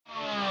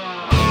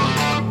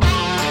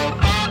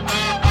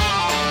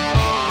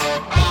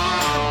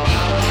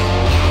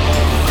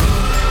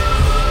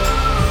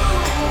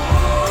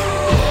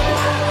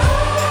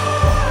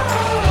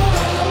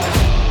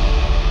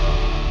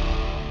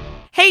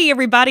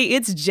everybody.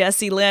 It's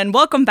Jessie Lynn.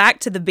 Welcome back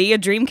to the Be a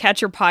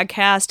Dreamcatcher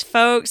podcast.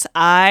 Folks,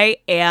 I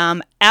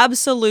am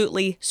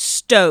absolutely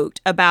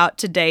stoked about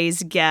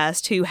today's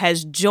guest who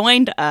has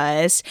joined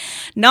us.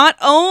 Not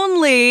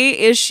only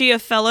is she a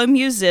fellow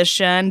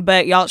musician,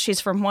 but y'all, she's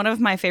from one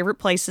of my favorite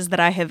places that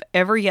I have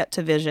ever yet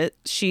to visit.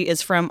 She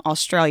is from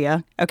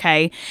Australia,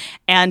 okay?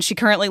 And she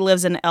currently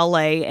lives in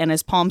LA and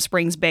is Palm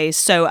Springs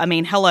based. So, I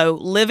mean, hello,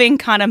 living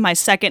kind of my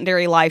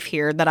secondary life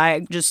here that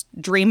I just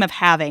dream of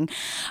having.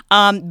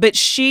 But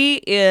she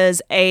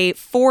is a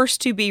force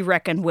to be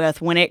reckoned with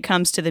when it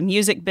comes to the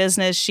music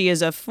business. She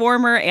is a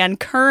former and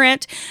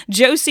current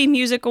Josie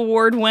Music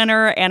Award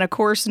winner and, of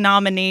course,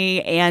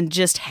 nominee, and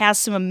just has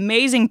some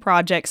amazing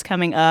projects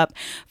coming up.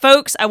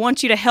 Folks, I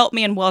want you to help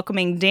me in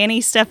welcoming Danni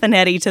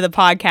Stefanetti to the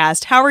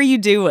podcast. How are you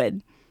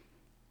doing?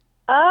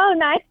 Oh,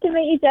 nice to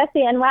meet you,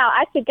 Jessie. And wow,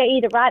 I should get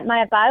you to write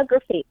my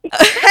biography.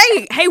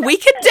 Hey, we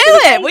can do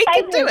it. We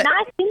can do it.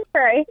 Nice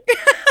intro.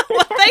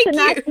 Well, thank you.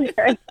 Nice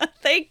intro.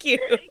 Thank you.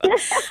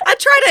 I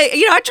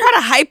try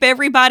to hype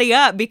everybody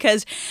up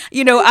because,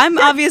 I'm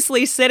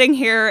obviously sitting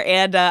here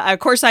and, of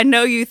course, I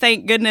know you,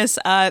 thank goodness,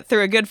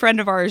 through a good friend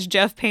of ours,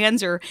 Jeff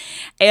Panzer.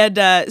 And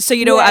so,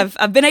 yes.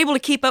 I've been able to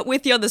keep up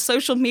with you on the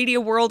social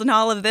media world and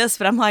all of this,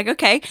 but I'm like,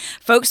 okay,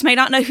 folks may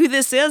not know who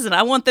this is, and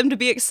I want them to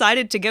be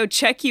excited to go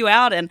check you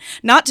out, and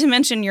not to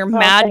mention your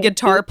mad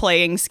guitar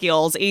playing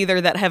skills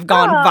either that have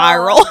gone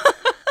viral.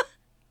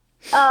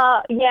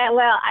 Yeah,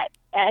 well,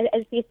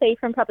 as you see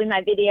from probably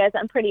my videos,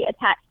 I'm pretty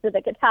attached to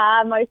the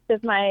guitar. Most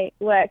of my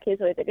work is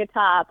with the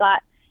guitar,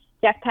 but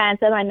Jeff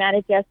Panzer, my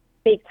manager,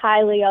 speaks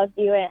highly of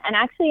you and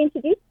actually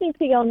introduced me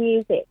to your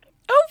music.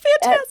 Oh,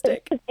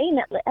 fantastic.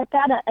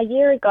 About a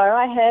year ago,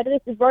 I heard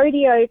this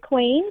rodeo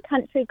queen,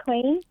 country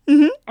queen,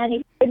 and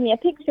he showed me a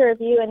picture of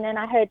you, and then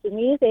I heard your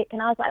music,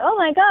 and I was like, oh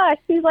my gosh,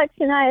 she's like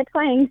Shania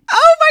Twain.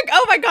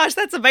 Oh my gosh,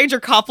 that's a major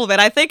compliment.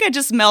 I think I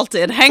just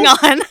melted. Hang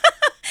on.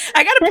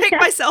 I got to pick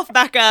myself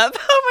back up.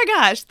 Oh my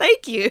gosh,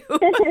 thank you.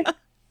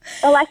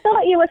 Well, I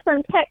thought you were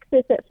from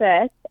Texas at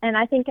first, and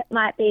I think it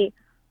might be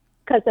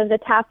because of the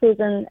tassels,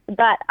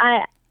 but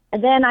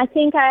then I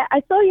think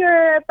I saw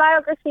your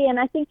biography, and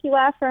I think you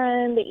are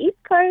from the East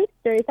Coast,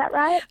 or is that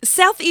right?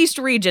 Southeast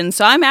region.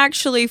 So I'm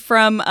actually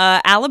from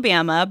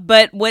Alabama,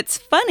 but what's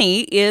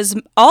funny is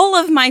all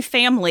of my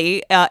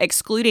family,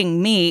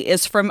 excluding me,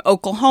 is from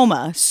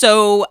Oklahoma.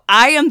 So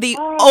I am the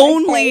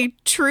only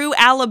true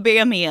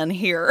Alabamian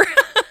here.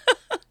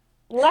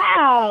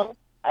 Wow.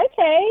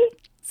 Okay.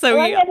 So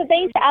I've never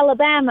been to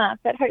Alabama,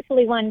 but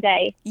hopefully one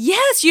day.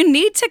 Yes, you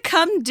need to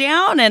come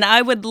down, and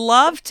I would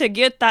love to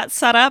get that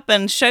set up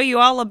and show you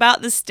all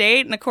about the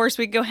state. And, of course,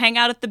 we go hang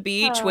out at the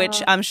beach,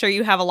 which I'm sure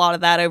you have a lot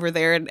of that over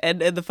there in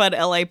the fun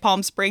LA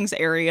Palm Springs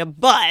area.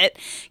 But,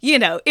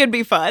 it'd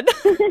be fun.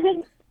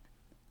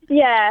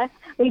 Yeah,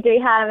 we do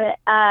have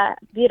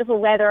beautiful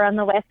weather on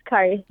the West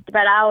Coast,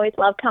 but I always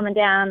love coming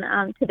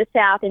down to the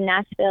South in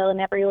Nashville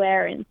and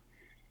everywhere and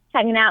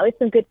hanging out with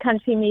some good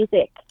country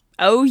music.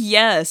 Oh,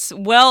 yes.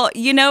 Well,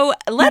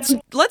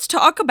 let's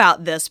talk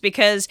about this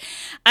because,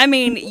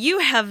 you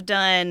have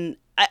done,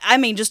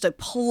 just a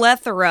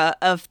plethora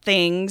of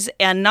things,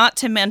 and not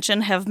to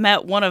mention have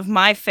met one of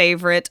my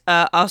favorite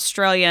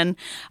Australian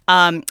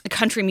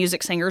country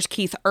music singers,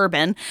 Keith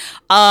Urban.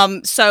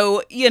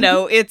 So,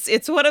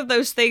 it's one of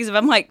those things of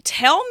I'm like,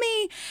 tell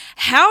me,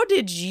 how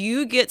did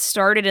you get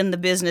started in the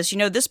business?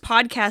 This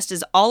podcast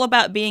is all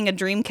about being a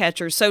dream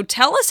catcher. So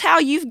tell us how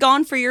you've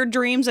gone for your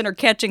dreams and are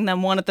catching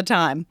them one at a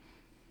time.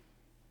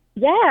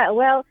 Yeah,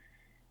 well,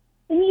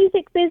 the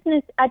music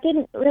business, I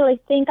didn't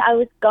really think I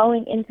was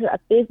going into a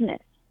business.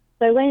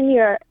 So when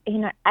you're,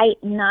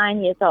 8,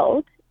 9 years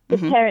old, your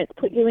parents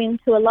put you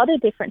into a lot of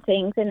different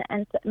things, and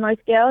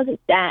most girls, it's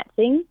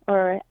dancing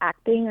or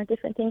acting or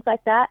different things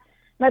like that.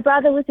 My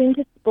brother was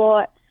into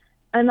sport.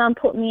 My mum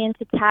put me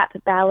into tap,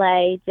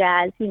 ballet,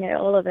 jazz,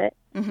 all of it.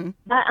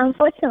 But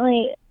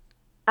unfortunately,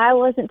 I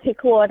wasn't too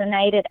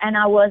coordinated, and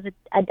I was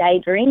a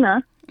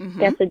daydreamer.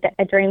 Yes,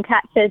 a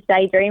Dreamcatcher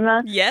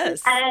daydreamer.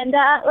 Yes. And,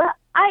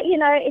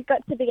 it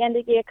got to the end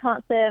of year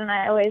concert, and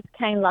I always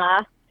came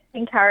last,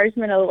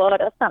 encouragement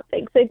award or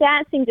something. So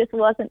dancing just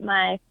wasn't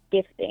my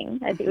gifting,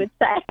 as you would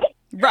say.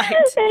 Right.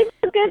 They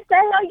were good say,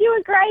 oh, you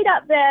were great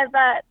up there,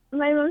 but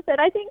my mum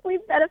said, I think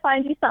we've better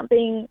find you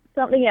something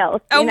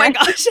else. Oh, my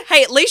gosh.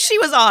 Hey, at least she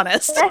was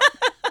honest.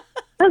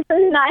 That's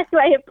a nice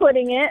way of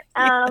putting it.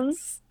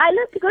 Yes. I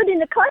looked good in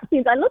the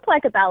costumes. I looked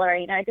like a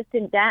ballerina. I just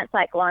didn't dance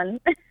like one.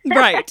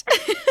 Right.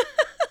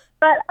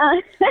 But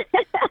I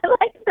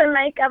liked the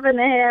makeup and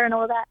the hair and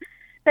all that.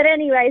 But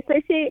anyway, so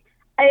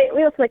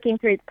we were flicking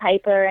through the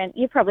paper, and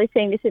you've probably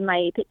seen this in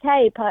my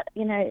EPK, but,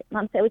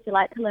 Mum said, would you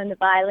like to learn the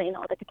violin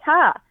or the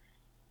guitar?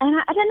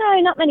 And I don't know,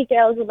 not many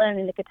girls were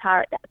learning the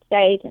guitar at that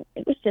stage, and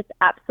it was just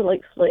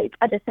absolute fluke.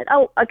 I just said,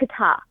 a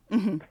guitar.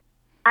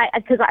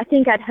 Because I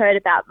think I'd heard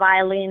about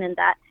violin, and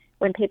that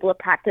when people are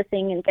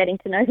practicing and getting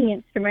to know the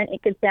instrument,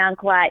 it could sound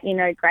quite,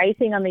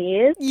 grating on the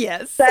ears.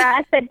 Yes. So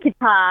I said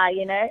guitar,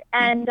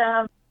 and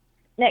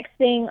next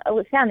thing,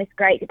 we found this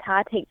great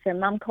guitar teacher, and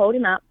Mum called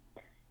him up,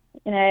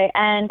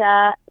 and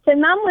So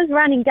Mum was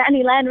running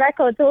Danny Land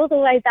Records all the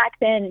way back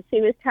then, and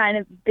she was trying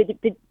to,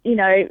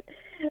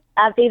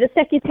 be the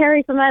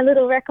secretary for my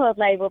little record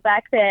label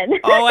back then.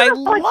 Oh, I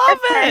love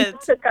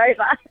it. Took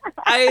over.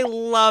 I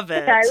love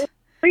it. So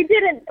we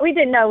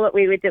didn't know what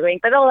we were doing,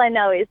 but all I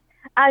know is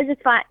I was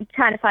just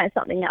trying to find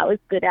something that I was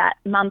good at.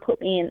 Mum put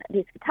me in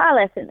this guitar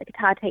lesson. The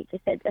guitar teacher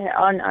said to her,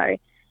 "Oh no,"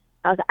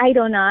 I was 8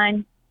 or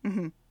 9.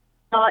 Mm-hmm.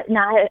 Oh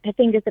no, her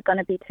fingers are going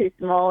to be too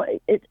small.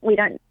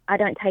 I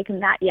don't take them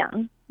that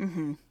young.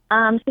 Mm-hmm.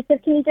 She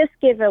said, "Can you just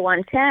give her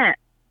one chance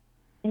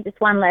in just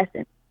one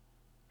lesson?"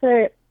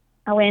 So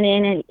I went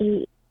in and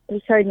he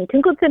showed me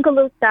Twinkle Twinkle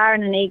Little Star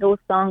and an Eagles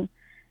song,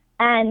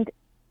 and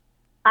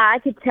I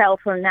could tell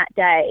from that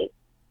day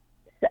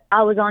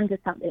I was onto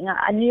something.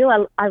 I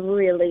knew I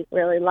really,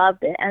 really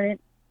loved it, and I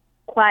didn't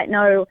quite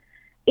know.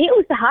 It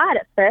was hard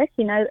at first,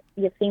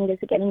 your fingers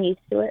are getting used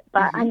to it,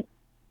 but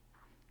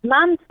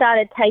Mum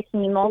started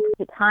taking me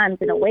multiple times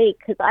in a week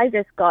because I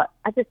just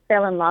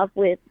fell in love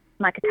with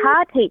my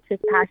guitar teacher's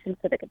passion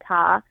for the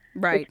guitar,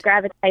 right, which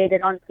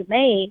gravitated onto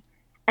me,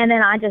 and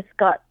then I just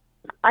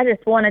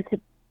wanted to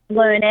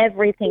learn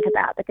everything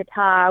about the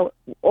guitar,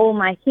 all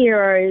my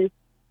heroes.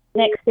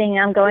 Next thing,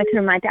 I'm going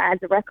through my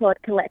dad's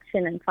record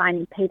collection and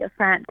finding Peter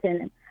Frampton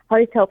and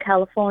Hotel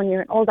California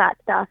and all that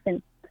stuff,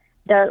 and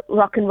the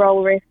rock and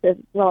roll riffs of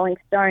Rolling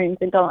Stones,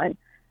 and going,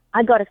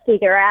 I got to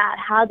figure out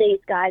how these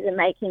guys are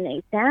making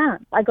these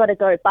sounds. I got to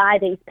go buy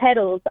these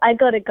pedals. I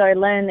got to go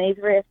learn these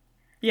riffs.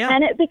 Yeah.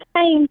 And that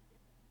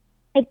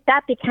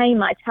became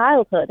my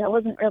childhood. I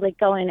wasn't really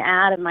going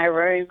out of my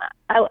room.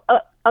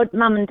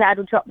 Mum and Dad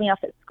would drop me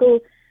off at school,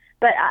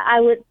 but I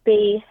would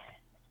be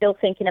still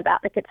thinking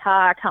about the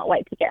guitar. I can't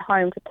wait to get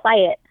home to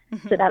play it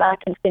so that I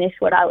can finish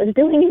what I was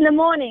doing in the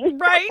morning.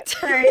 Right.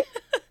 So,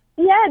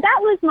 yeah, that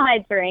was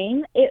my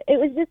dream. It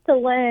was just to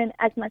learn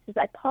as much as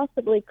I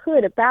possibly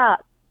could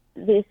about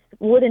this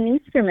wooden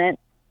instrument.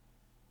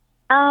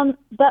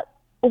 But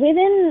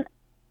within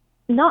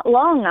not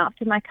long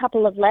after my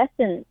couple of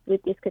lessons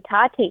with this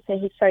guitar teacher,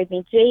 he showed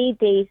me G,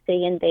 D,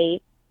 C, and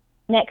D.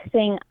 Next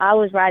thing, I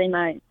was writing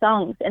my own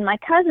songs, and my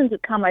cousins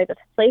would come over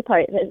for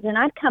sleepovers, and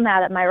I'd come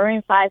out of my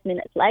room 5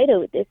 minutes later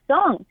with this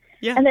song.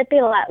 Yeah. And they'd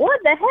be like,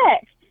 "What the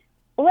heck?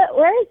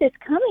 Where is this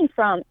coming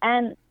from?"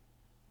 And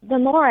the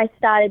more I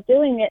started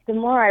doing it, the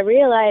more I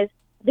realized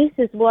this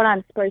is what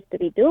I'm supposed to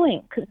be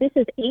doing, because this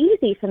is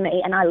easy for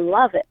me, and I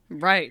love it.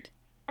 Right.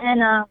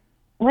 And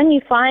when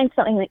you find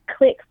something that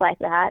clicks like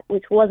that,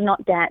 which was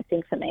not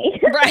dancing for me,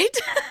 right?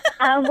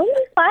 When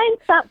you find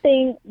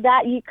something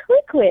that you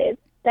click with,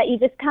 that you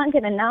just can't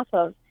get enough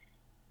of,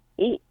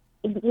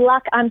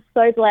 I'm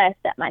so blessed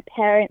that my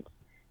parents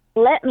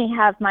let me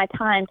have my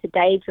time to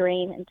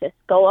daydream and just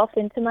go off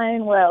into my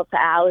own world for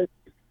hours.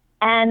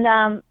 And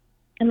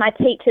my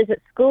teachers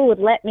at school would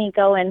let me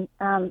go and,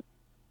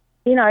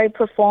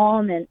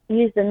 perform and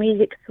use the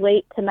music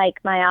suite to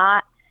make my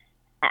art.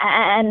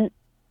 And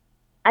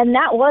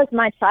that was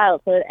my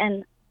childhood.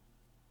 And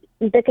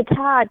the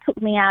guitar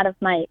took me out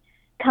of my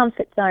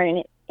comfort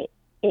zone.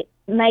 It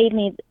made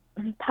me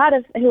part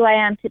of who I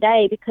am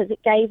today because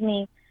it gave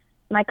me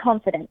my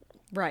confidence.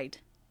 Right.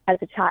 As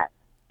a child.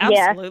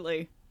 Absolutely.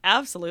 Yeah.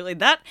 Absolutely.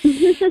 That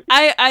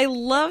I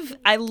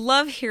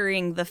love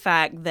hearing the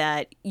fact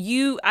that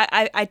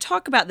I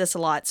talk about this a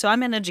lot. So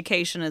I'm in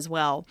education as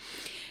well.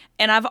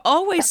 And I've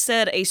always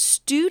said a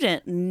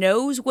student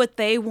knows what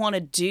they want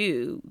to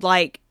do,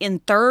 like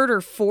in 3rd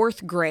or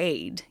 4th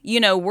grade.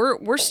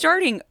 We're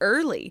starting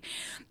early,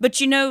 but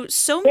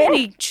so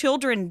many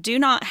children do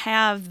not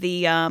have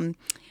the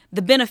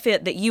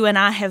benefit that you and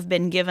I have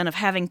been given of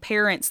having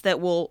parents that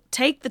will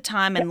take the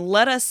time and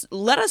let us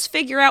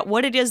figure out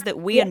what it is that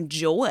we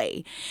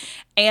enjoy.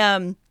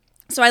 And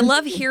so I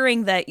love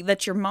hearing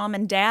that your mom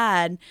and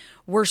dad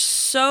were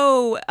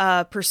so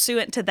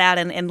pursuant to that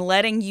and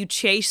letting you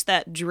chase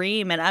that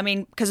dream. And I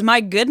mean, because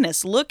my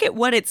goodness, look at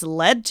what it's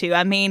led to.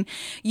 I mean,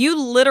 you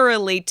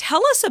literally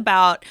tell us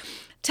about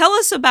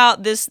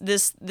this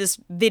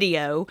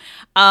video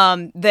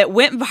that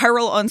went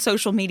viral on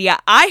social media.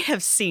 I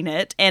have seen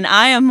it, and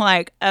I am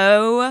like,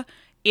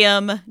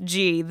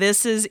 OMG,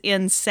 this is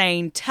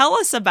insane. Tell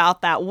us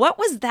about that. What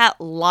was that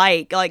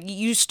like? Like,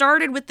 you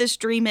started with this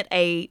dream at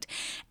 8,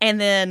 and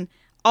then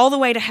all the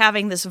way to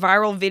having this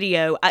viral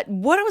video.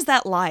 What was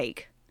that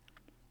like?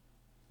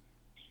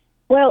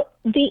 Well,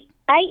 the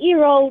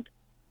 8-year-old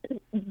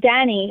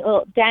Danny,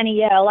 or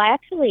Danielle, I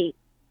actually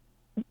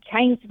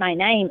changed my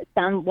name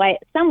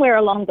somewhere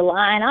along the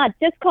line.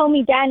 Just call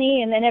me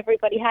Danny, and then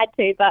everybody had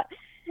to, but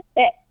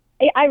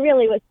I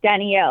really was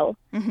Danielle.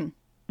 Mm-hmm.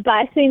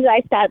 But as soon as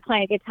I started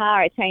playing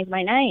guitar, I changed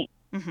my name.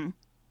 Mm-hmm.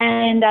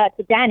 And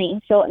to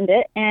Danny, shortened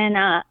it. And,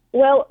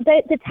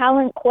 the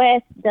talent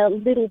quest, the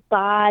little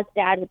bars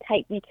Dad would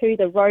take me to,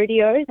 the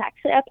rodeos.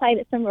 Actually, I played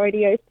at some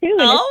rodeos too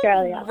in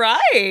Australia.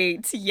 Right.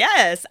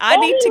 Yes. I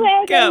need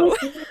to go.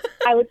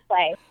 I would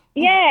play.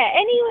 Yeah,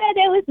 anywhere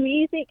there was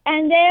music,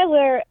 and there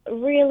were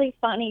really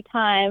funny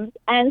times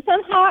and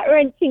some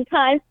heart-wrenching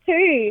times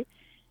too.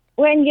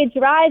 when you're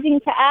driving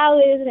for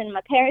hours and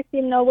my parents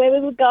didn't know where we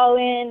were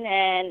going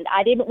and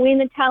I didn't win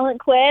the talent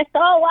quest,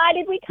 oh, why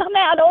did we come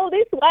out all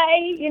this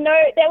way? You know,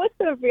 there was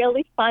some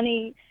really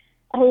funny,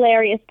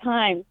 hilarious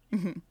times.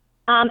 Mm-hmm.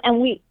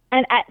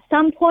 And at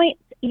some point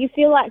you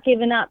feel like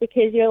giving up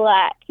because you're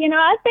like, you know,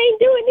 I've been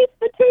doing this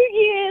for 2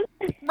 years.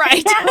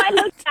 Right. Now I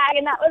look back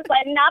and that was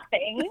like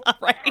nothing.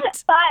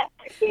 Right.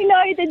 But, you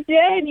know, the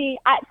journey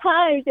at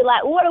times you're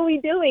like, what are we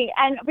doing?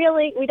 And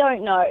really we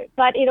don't know.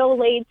 But it all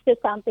leads to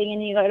something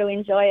and you got to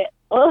enjoy it.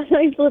 All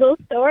those little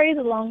stories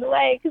along the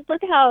way. Because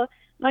look how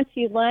much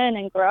you learn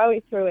and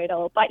grow through it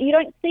all. But you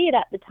don't see it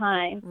at the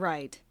time.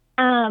 Right.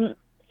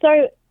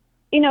 So,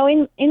 you know,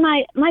 in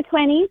my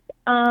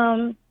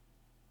 20s,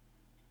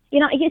 you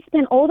know, I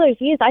spent all those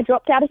years. I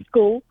dropped out of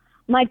school.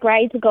 My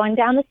grades were going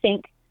down the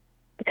sink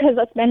because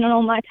I spent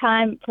all my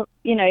time,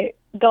 you know,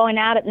 going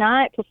out at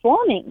night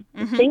performing,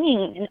 mm-hmm.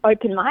 singing, and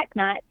open mic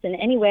nights and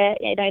anywhere,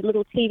 you know,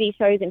 little TV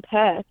shows in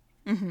Perth.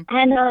 Mm-hmm.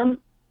 And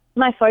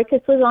my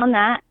focus was on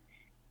that,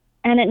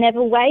 and it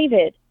never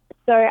wavered.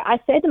 So I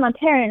said to my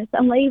parents,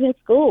 "I'm leaving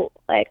school.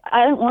 Like,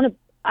 I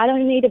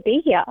don't need to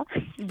be here."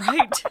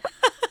 Right.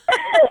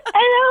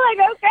 And they were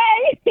like,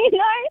 "Okay," you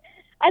know.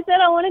 I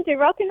said, I want to do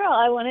rock and roll.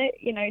 I want to,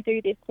 you know,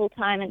 do this full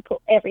time and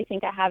put everything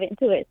I have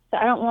into it. So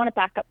I don't want a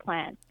backup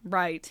plan.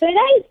 Right. So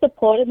they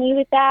supported me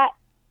with that.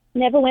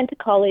 Never went to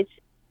college.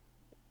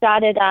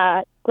 Started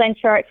Glenn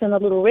Shorrock from the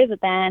Little River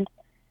Band.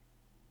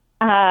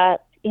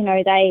 You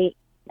know,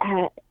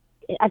 I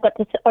got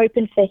to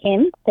open for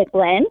him, for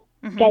Glenn.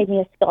 Mm-hmm. Gave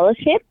me a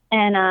scholarship.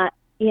 And,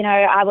 you know,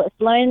 I was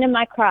learning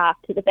my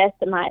craft to the best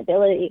of my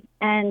ability.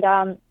 And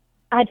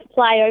I'd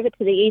fly over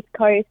to the East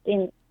Coast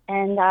and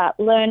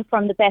learn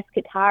from the best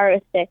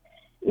guitarists.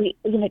 You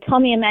know,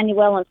 Tommy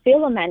Emmanuel and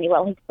Phil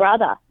Emmanuel, his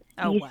brother,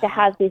 used to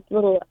have this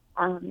little.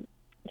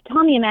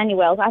 Tommy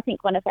Emmanuel's, I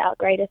think, one of our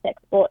greatest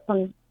exports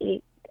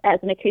as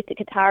an acoustic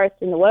guitarist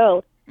in the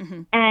world.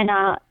 Mm-hmm.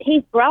 And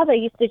his brother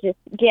used to just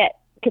get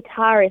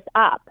guitarists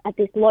up at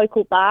this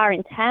local bar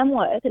in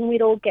Tamworth, and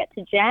we'd all get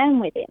to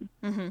jam with him.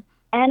 Mm-hmm.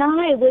 And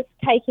I was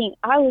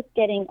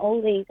getting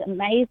all these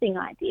amazing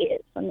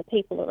ideas from the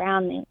people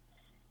around me.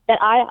 That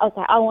I was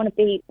like, I want to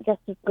be just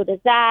as good as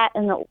that.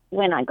 And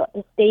when I got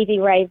to Stevie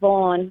Ray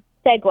Vaughan,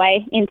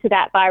 segue into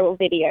that viral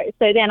video.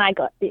 So then I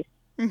got this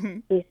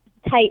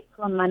tape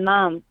from my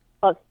mum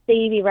of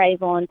Stevie Ray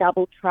Vaughan,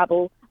 Double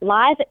Trouble,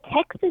 live at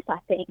Texas, I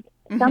think,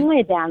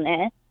 somewhere down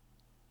there.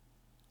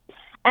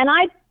 And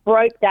I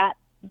broke that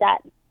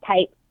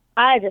tape.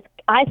 I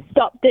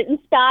stopped it and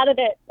started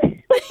it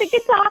with the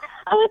guitar.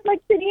 I was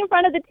like sitting in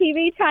front of the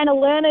TV trying to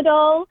learn it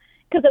all,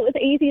 because it was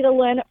easy to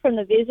learn it from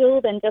the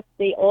visual than just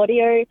the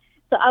audio.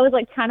 So I was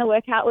like trying to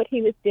work out what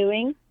he was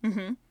doing.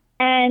 Mm-hmm.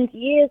 And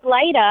years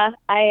later,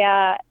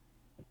 I,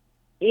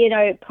 you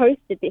know,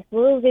 posted this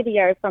little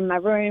video from my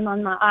room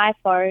on my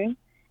iPhone,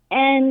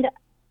 and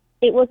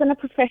it wasn't a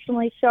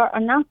professionally shot or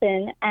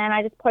nothing. And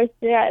I just posted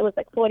it. It was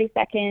like 40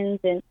 seconds,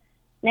 and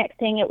next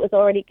thing it was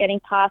already getting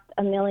past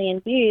 1 million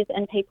views,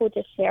 and people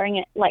just sharing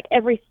it like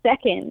every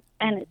second.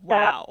 And it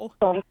started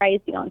going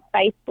crazy on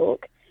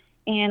Facebook.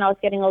 And I was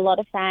getting a lot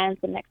of fans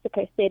in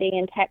Mexico City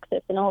and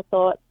Texas and all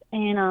sorts.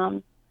 And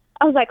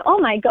I was like, oh,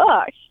 my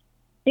gosh,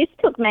 this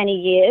took many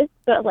years,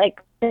 but, like,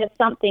 there's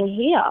something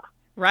here.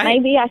 Right.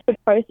 Maybe I should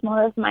post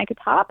more of my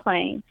guitar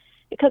playing.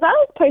 Because I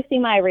was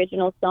posting my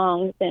original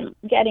songs and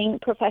getting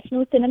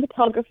professional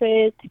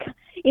cinematographers to,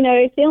 you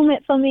know, film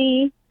it for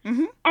me.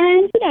 Mm-hmm.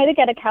 And, you know, to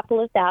get a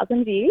couple of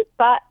thousand views.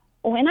 But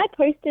when I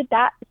posted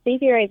that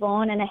Stevie Ray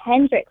Vaughan and a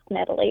Hendrix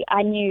medley,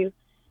 I knew,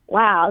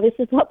 wow, this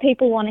is what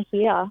people want to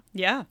hear.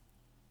 Yeah.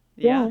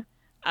 Yeah.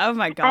 Oh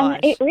my gosh.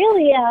 And it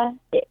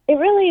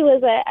really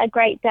was a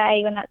great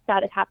day when that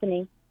started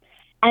happening.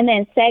 And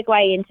then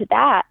segue into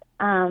that,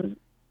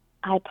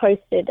 I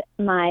posted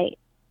my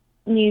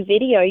new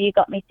video, You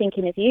Got Me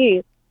Thinking of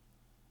You.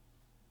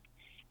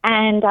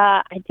 And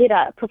I did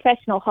a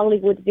professional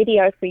Hollywood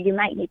video for You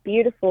Make Me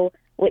Beautiful,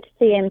 which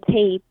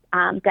CMT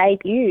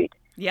debuted.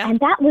 Yeah. And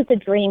that was a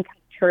dream come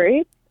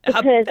true,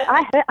 because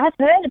I've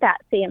heard about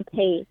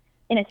CMT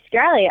in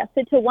Australia.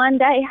 So to one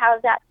day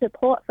have that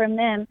support from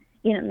them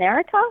in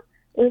America,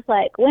 it was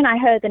like when I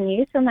heard the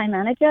news from my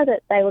manager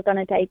that they were going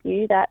to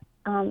debut that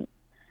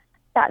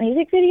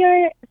music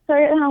video. So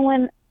I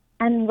went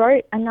and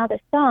wrote another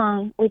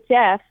song with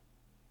Jeff,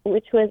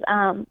 which was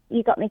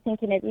You Got Me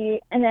Thinking of You.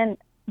 And then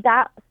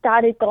that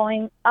started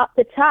going up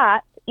the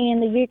charts in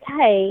the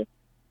UK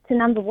to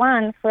number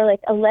 1 for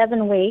like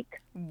 11 weeks.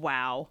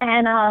 Wow.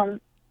 And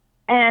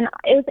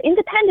it was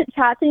independent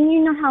charts. And you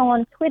know how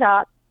on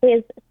Twitter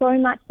there's so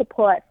much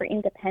support for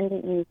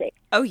independent music.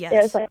 Oh, yes.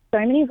 There's like so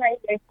many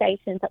radio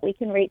stations that we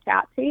can reach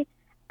out to.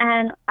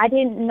 And I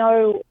didn't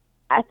know,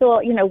 I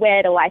thought, you know,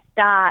 where do I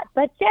start?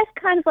 But Jeff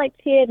kind of like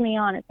cheered me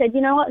on and said,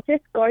 you know what,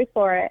 just go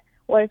for it.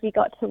 What have you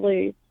got to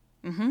lose?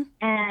 Mm-hmm.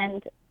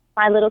 And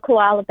my little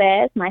koala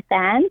bears, my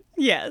fans,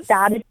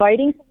 started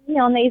voting for me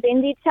on these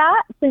indie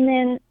charts. And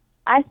then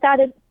I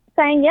started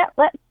saying, yep,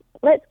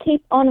 let's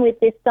keep on with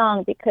this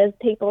song, because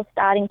people are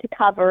starting to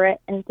cover it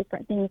and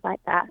different things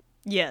like that.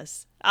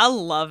 Yes. I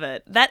love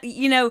it. That,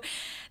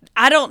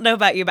 I don't know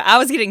about you, but I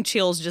was getting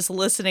chills just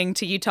listening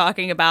to you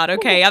talking about,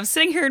 okay, I'm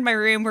sitting here in my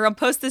room, we're going to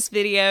post this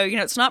video,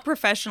 it's not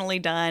professionally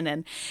done.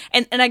 And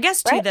I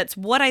guess, too, that's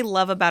what I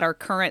love about our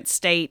current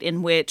state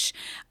in which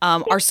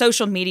our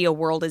social media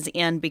world is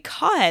in,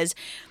 because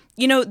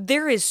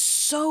there is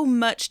so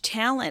much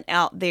talent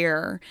out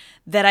there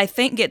that I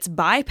think gets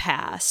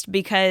bypassed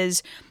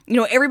because,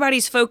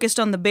 everybody's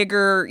focused on the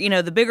bigger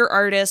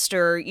artist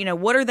or,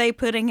 what are they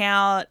putting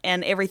out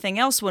and everything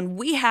else, when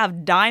we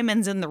have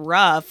diamonds in the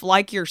rough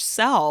like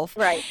yourself,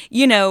 right?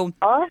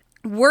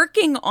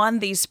 Working on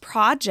these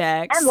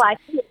projects. And like,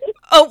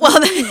 oh, well,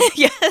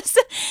 yes.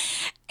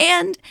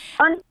 And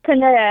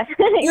entrepreneur.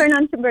 You're an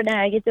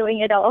entrepreneur. You're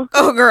doing it all.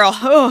 Oh, girl.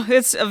 Oh,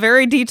 it's a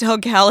very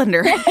detailed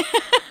calendar.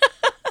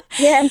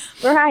 Yes,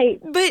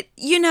 right. But,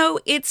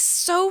 it's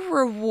so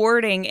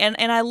rewarding.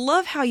 And I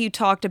love how you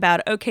talked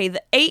about, okay,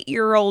 the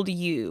 8-year-old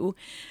you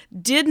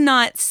did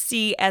not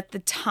see at the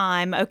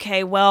time,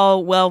 okay,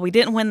 well, we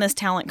didn't win this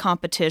talent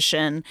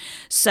competition.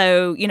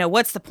 So,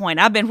 what's the point?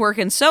 I've been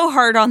working so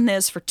hard on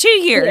this for 2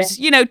 years.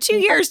 Yeah. 2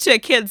 years to a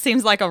kid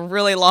seems like a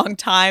really long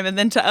time. And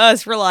then to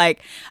us, we're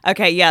like,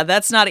 okay, yeah,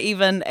 that's not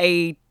even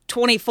a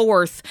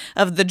 24th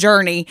of the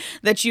journey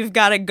that you've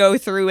got to go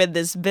through in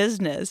this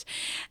business.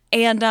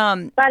 And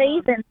but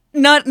even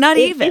not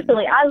even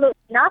I looked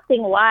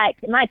nothing like,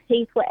 my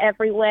teeth were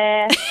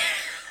everywhere.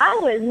 I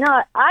was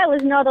not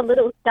a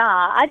little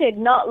star. I did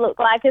not look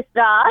like a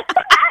star.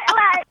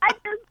 I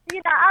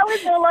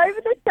was all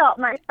over the shop.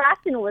 My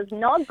fashion was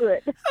not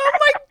good. Oh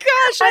my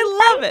gosh, I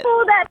love it.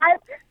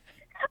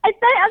 I'm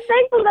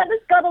thankful that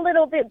it's got a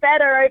little bit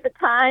better over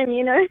time,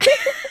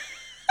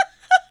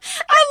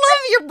 I love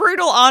your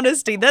brutal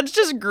honesty. That's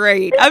just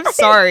great. I'm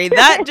sorry.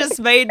 That just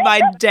made my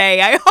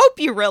day. I hope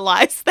you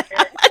realize that.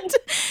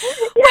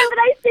 Yeah, but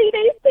I see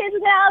these kids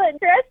now that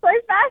dress so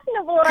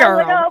fashionable. And I'm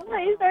like, oh,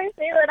 please don't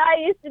see what I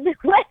used to do.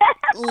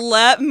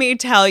 Let me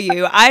tell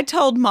you, I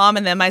told Mom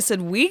and them, I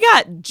said, we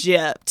got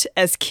gypped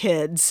as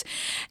kids.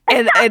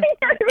 And I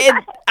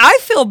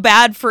feel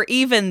bad for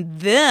even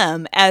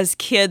them as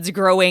kids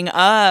growing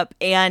up.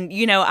 And,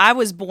 I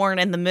was born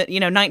in the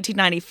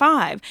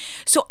 1995.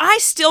 So I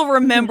still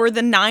remember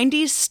the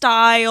 90s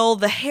style,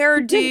 the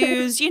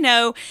hairdos,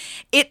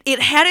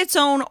 it had its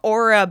own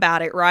aura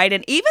about it, right?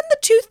 And even the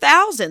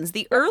 2000s,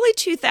 the early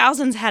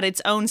 2000s had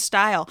its own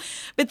style.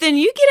 But then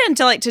you get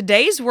into like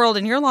today's world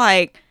and you're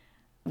like,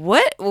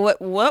 what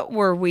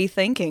were we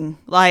thinking?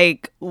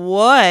 Like,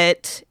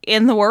 what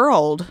in the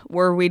world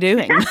were we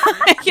doing?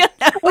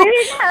 We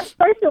didn't have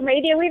social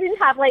media. We didn't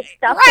have like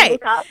stuff to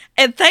look up.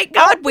 And thank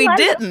God we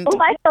didn't.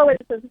 All I saw was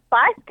the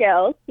Spice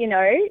Girls,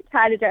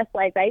 try to dress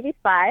like Baby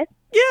Spice.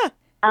 Yeah.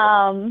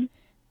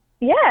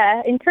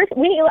 Yeah, in thrift,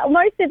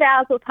 most of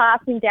ours were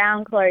passing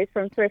down clothes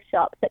from thrift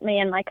shops that me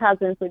and my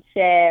cousins would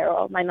share,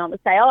 or my mum would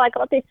say, "Oh, I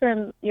got this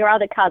from your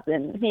other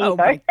cousin." Here you go.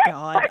 My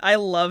God, I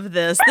love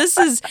this. This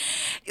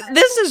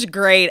is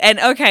great. And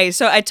okay,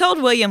 so I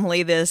told William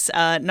Lee this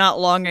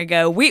not long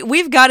ago.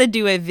 We've got to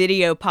do a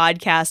video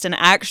podcast and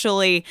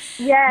actually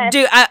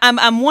do.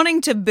 I'm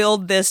wanting to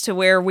build this to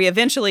where we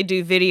eventually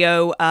do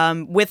video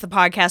with the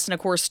podcast and of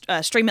course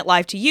stream it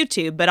live to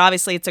YouTube. But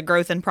obviously, it's a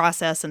growth and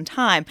process and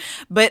time.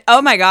 But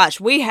oh my gosh.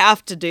 We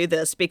have to do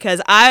this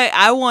because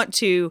I want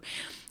to,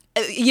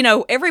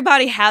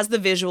 everybody has the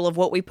visual of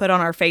what we put on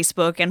our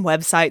Facebook and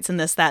websites and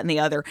this, that, and the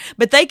other,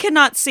 but they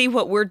cannot see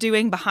what we're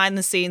doing behind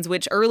the scenes,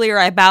 which earlier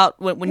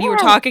when you were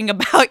talking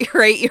about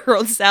your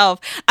 8-year-old self,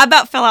 I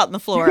about fell out on the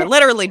floor. I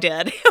literally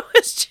did. It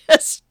was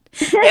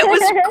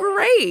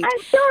great.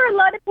 I'm sure a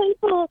lot of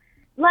people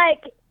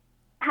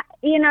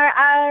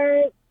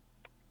are,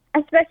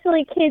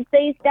 especially kids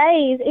these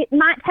days, it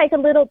might take a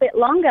little bit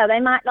longer. They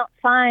might not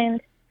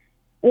find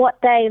what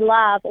they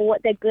love or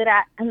what they're good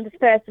at in the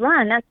first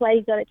run. That's why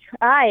you've got to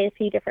try a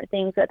few different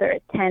things, whether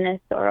it's tennis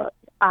or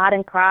art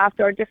and craft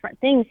or different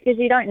things, because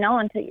you don't know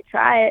until you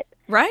try it.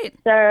 Right.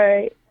 So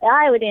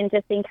I would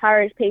just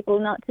encourage people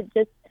not to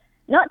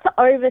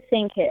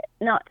overthink it,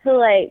 not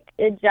to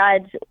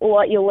judge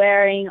what you're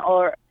wearing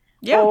or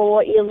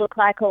what you look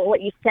like or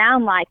what you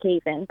sound like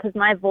even, because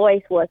my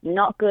voice was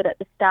not good at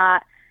the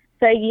start.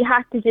 So you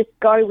have to just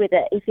go with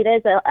it. If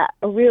there's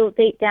a real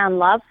deep down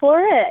love for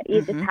it,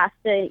 you just have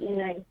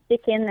to,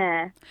 stick in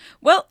there.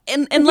 Well,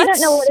 and you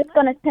don't know what it's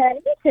going to turn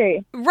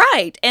into.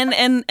 Right.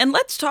 And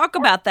let's talk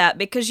about that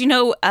because,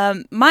 one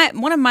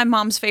of my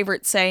mom's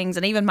favorite sayings,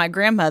 and even my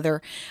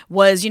grandmother,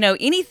 was,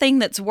 anything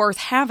that's worth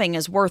having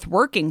is worth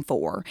working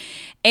for.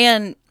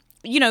 And,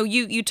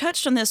 you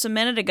touched on this a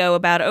minute ago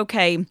about,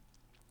 okay,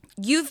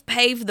 you've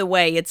paved the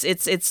way.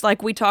 It's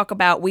like we talk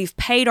about, we've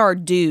paid our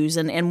dues.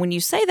 And when you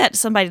say that to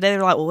somebody,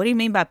 they're like, well, what do you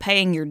mean by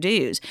paying your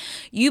dues?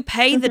 You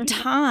pay the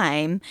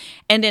time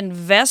and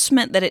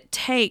investment that it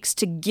takes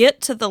to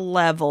get to the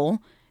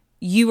level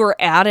you are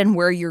at and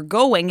where you're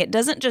going. It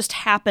doesn't just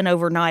happen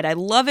overnight. I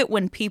love it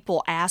when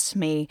people ask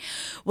me,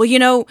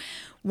 well,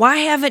 why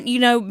haven't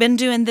you been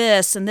doing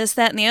this and this,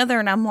 that, and the other?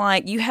 And I'm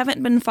like, you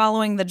haven't been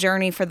following the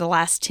journey for the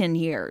last 10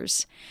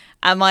 years.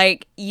 I'm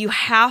like, you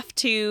have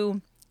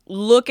to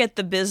look at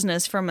the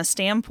business from a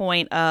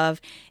standpoint of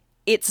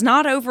it's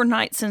not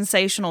overnight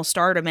sensational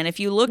stardom. And if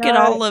you look at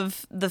all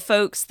of the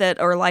folks that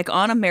are like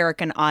on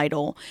American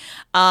Idol,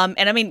 and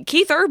I mean,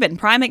 Keith Urban,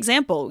 prime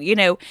example, you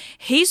know,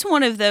 he's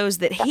one of those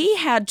that he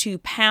had to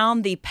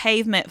pound the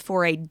pavement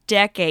for a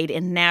decade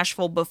in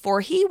Nashville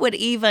before he would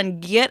even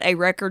get a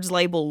records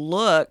label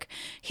look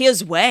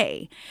his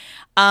way.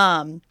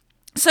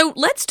 So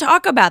let's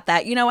talk about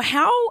that. You know,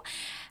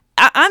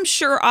 I'm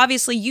sure,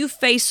 obviously, you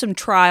faced some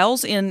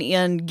trials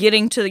in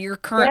getting to your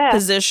current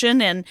position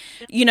and,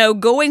 you know,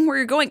 going where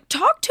you're going.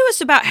 Talk to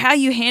us about how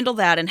you handle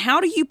that and how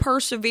do you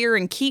persevere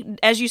and keep,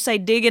 as you say,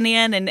 digging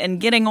in and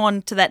getting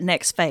on to that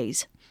next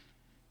phase?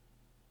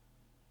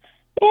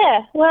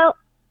 Yeah, well,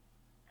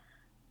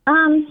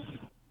 so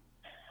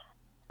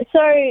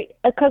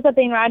because I've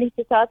been writing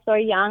since I was so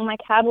young, my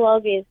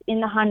catalog is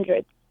in the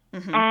hundreds.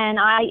 Mm-hmm. And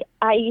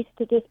I used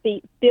to just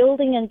be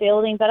building and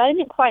building, but I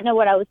didn't quite know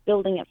what I was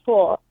building it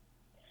for.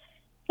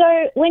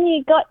 So when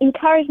you got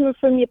encouragement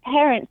from your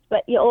parents,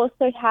 but you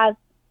also have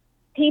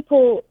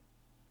people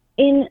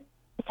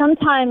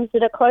sometimes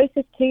that are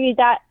closest to you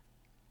that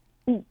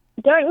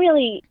don't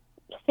really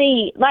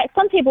see, like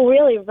some people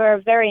really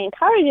were very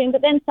encouraging,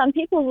 but then some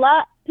people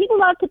love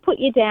to put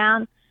you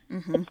down,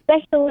 mm-hmm.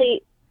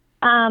 especially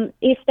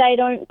if they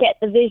don't get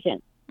the vision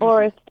mm-hmm.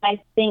 or if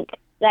they think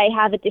they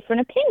have a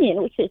different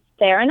opinion, which is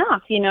fair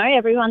enough, you know,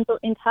 everyone's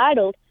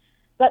entitled.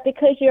 But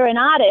because you're an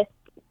artist,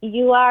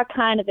 you are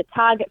kind of a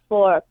target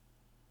for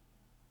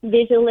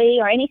visually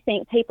or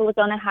anything. People are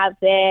going to have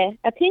their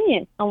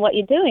opinion on what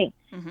you're doing.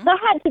 Mm-hmm. So I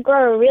had to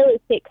grow a really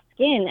thick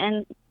skin.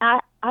 And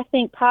I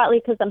think partly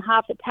because I'm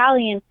half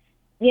Italian,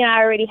 you know, I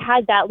already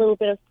had that little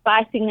bit of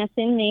spiciness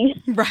in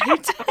me. Right. I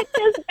just go,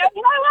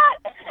 you know what?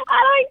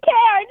 I don't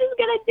care. I'm just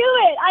going to do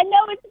it. I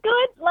know it's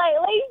good. Like,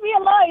 leave me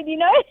alone, you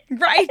know?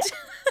 Right.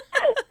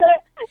 So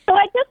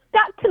I just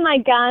stuck to my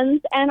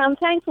guns, and I'm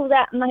thankful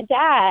that my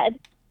dad,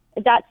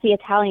 that's the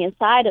Italian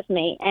side of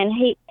me, and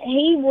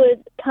he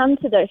would come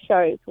to those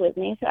shows with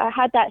me. So I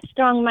had that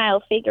strong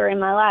male figure in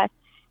my life,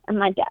 and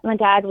my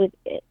dad would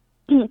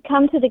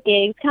come to the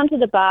gigs, come to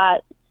the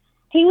bars.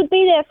 He would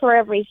be there for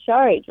every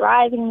show,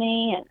 driving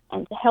me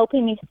and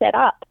helping me set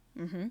up.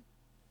 Mm-hmm.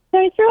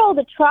 So through all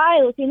the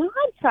trials, you know,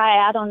 I'd try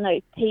out on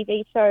those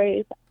TV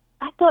shows.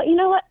 I thought, you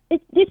know what,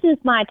 this is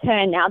my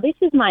turn now. This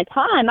is my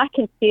time. I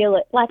can feel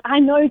it. Like, I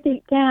know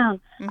deep down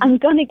mm-hmm. I'm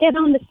going to get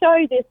on the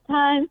show this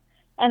time.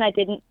 And I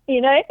didn't,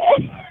 you know.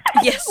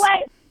 Yes.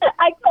 Like,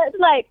 I kept,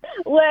 like,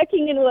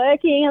 working and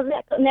working.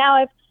 Now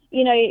I've,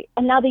 you know,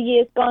 another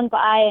year's gone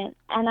by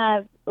and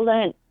I've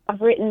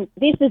written,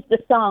 this is the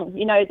song,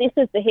 you know, this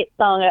is the hit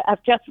song.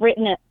 I've just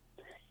written it.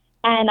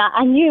 And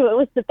I knew it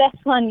was the best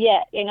one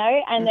yet, you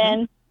know. And mm-hmm.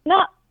 then,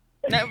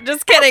 no,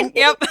 just kidding.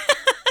 Yep.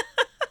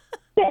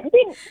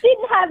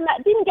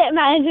 Didn't get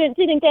management,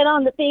 didn't get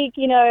on the big,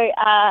 you know,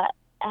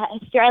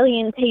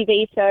 Australian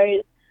TV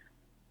shows.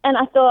 And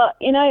I thought,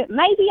 you know,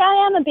 maybe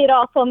I am a bit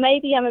off, or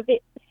maybe I'm a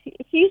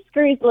few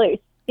screws loose.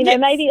 You know,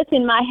 yes. Maybe it's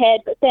in my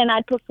head, but then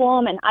I'd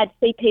perform and I'd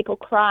see people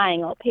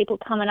crying or people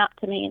coming up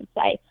to me and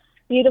say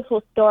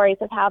beautiful stories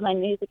of how my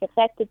music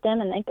affected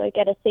them, and they'd go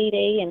get a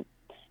CD and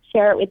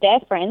share it with their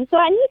friends. So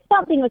I knew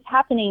something was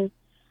happening.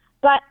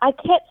 But I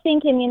kept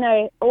thinking, you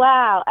know,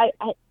 wow, I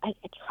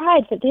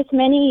tried for this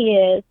many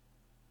years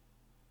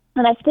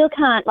and I still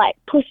can't, like,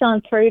 push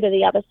on through to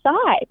the other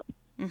side.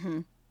 Mm-hmm.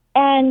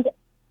 And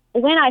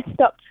when I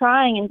stopped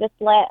trying and just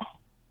let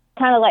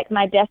kind of like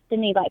my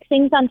destiny, like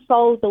things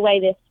unfold the way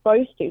they're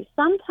supposed to,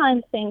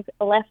 sometimes things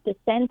left of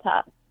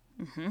center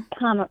mm-hmm.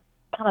 come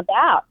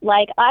about.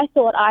 Like, I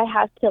thought I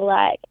had to,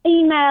 like,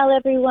 email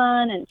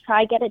everyone and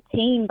try get a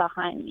team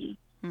behind me.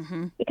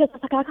 Mm-hmm. Because I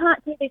was like, I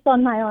can't do this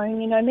on my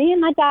own. You know, me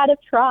and my dad have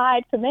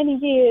tried for many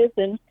years,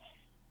 and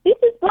this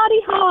is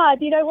bloody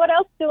hard. You know, what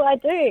else do I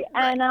do?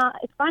 And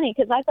it's funny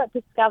because I got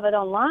discovered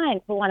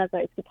online for one of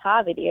those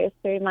guitar videos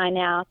through my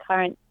now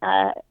current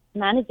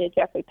manager,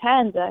 Jeffrey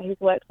Panzer, who's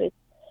worked with,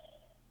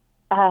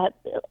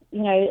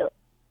 you know,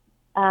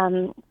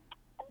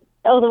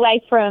 all the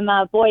way from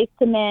Boyz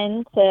II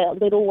Men to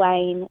Lil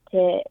Wayne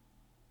to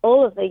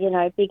all of the, you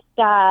know, big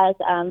stars,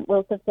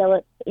 Wilson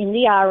Phillips,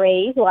 Indie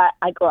RE, who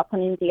I grew up on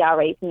Indie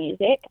RE's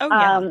music, oh,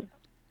 yeah.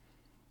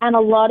 And a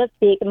lot of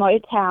big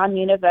Motown,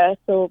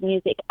 Universal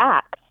music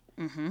acts.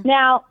 Mm-hmm.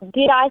 Now,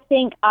 did I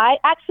think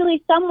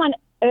someone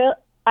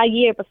a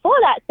year before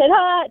that said,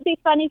 oh, it'd be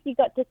funny if you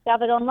got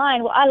discovered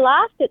online. Well, I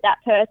laughed at that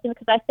person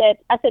because I said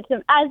to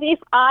them, as if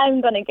I'm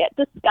going to get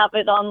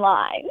discovered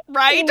online.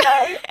 Right. You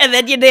know? And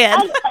then you did.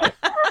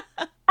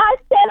 I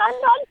said, I'm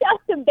not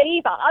Justin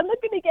Bieber. I'm not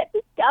going to get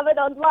discovered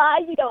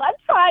online. You know, I've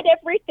tried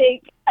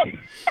everything.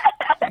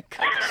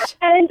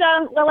 And,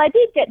 well, I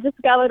did get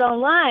discovered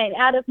online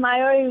out of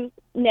my own,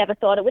 never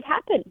thought it would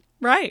happen.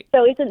 Right.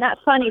 So isn't that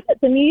funny? But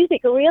the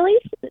music really,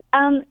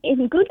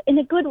 in a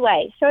good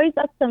way, shows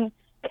us some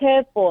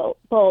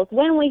curveballs.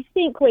 When we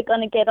think we're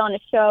going to get on a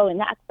show and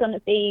that's going to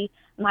be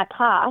my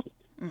path,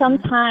 mm-hmm.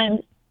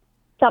 sometimes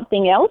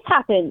something else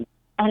happens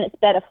and it's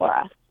better for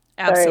us.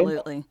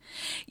 Absolutely. So,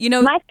 you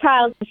know, my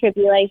trials and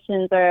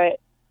tribulations are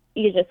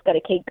you just got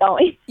to keep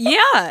going.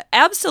 Yeah,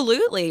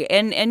 absolutely.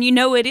 And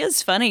it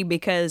is funny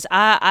because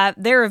I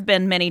there have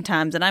been many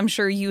times, and I'm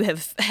sure you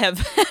have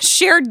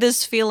shared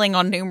this feeling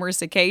on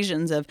numerous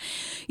occasions of,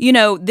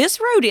 this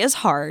road is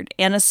hard.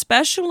 And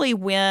especially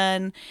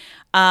when,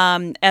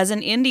 as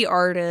an indie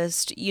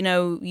artist,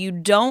 you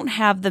don't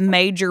have the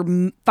major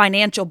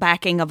financial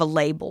backing of a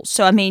label.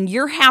 So, I mean,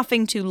 you're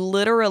having to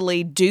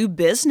literally do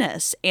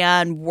business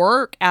and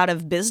work out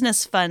of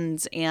business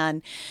funds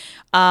and,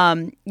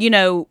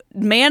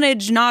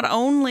 manage not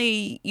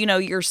only,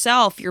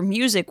 yourself, your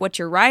music, what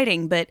you're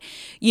writing, but,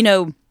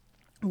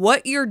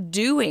 what you're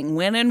doing,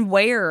 when and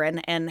where,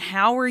 and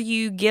how are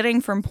you getting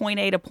from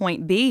point A to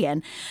point B.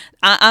 And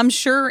I'm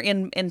sure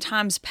in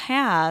times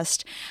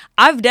past,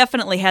 I've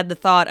definitely had the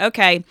thought,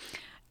 okay,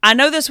 I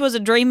know this was a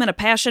dream and a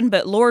passion,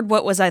 but Lord,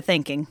 what was I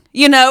thinking?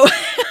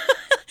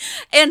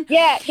 And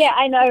yeah,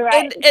 I know,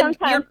 right? And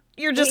sometimes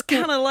you're just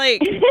kind of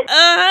like,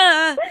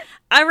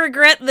 I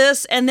regret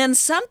this, and then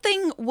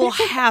something will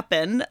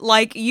happen,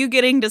 like you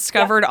getting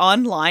discovered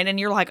online, and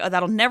you're like, oh,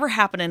 that'll never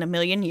happen in a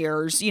million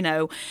years,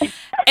 and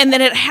then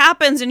it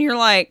happens, and you're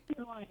like,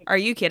 are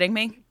you kidding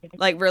me?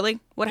 Like, really?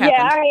 What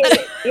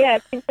happened? I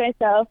think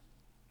so.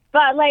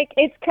 But, like,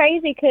 it's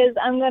crazy because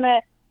I'm going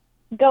to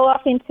go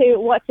off into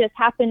what just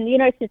happened,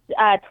 since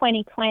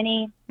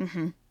 2020.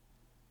 Mm-hmm.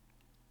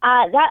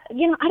 I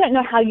don't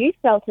know how you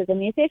felt as a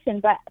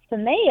musician, but for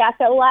me, I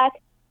felt like,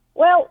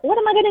 well, what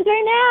am I going to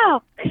do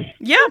now?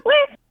 Yeah.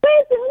 Where's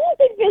the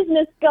music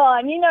business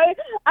gone?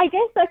 I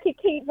guess I could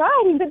keep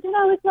writing, but then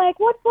I was like,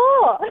 what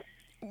for?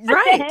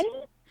 Right.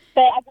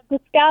 But I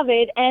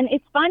discovered, and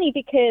it's funny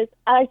because,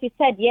 as you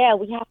said,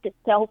 we have to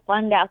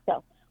self-fund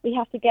ourselves. We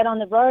have to get on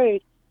the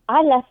road.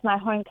 I left my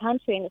home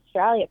country in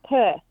Australia,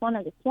 Perth, one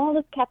of the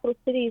smallest capital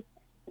cities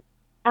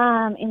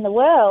in the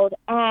world,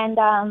 and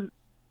I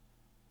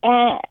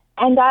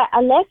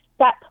left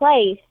that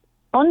place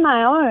on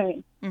my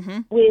own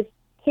with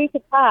 2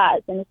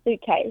 guitars and a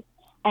suitcase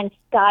and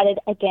started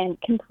again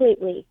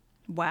completely.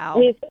 Wow.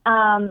 With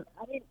I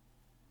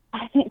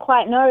didn't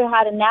quite know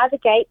how to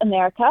navigate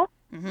America.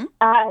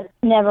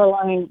 Never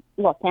alone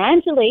Los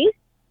Angeles.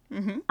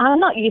 I'm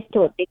not used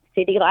to a big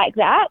city like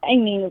that. I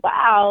mean,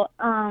 wow.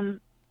 And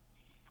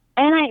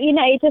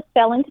it just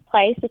fell into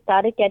place. I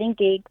started getting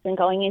gigs and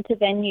going into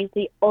venues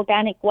the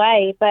organic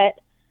way. But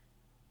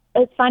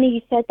it's funny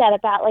you said that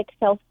about like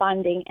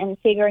self-funding and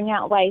figuring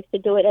out ways to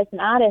do it as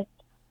an artist.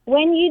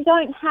 When you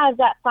don't have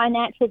that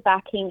financial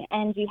backing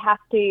and you have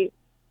to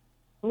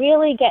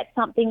really get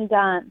something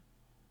done,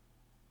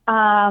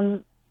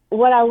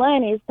 what I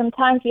learned is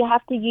sometimes you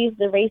have to use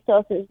the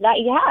resources that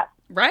you have.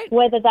 Right.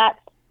 Whether that's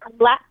a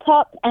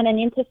laptop and an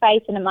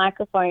interface and a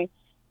microphone.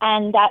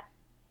 And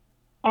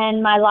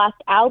my last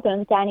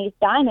album, Danni's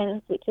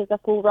Diamonds, which is a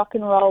full rock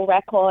and roll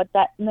record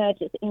that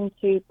merges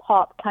into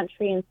pop,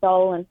 country, and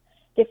soul and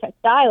different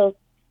styles.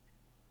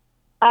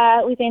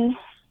 Within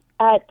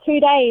 2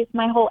 days,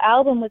 my whole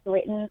album was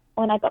written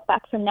when I got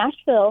back from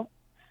Nashville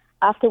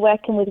after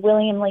working with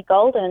William Lee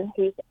Golden,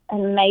 who's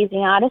an amazing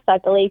artist. I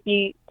believe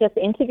you just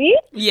interviewed.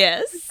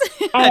 Yes,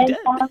 I did.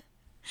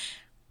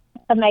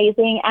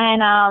 Amazing.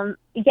 And, I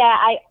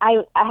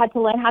had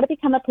to learn how to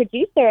become a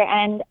producer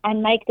and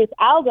make this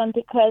album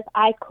because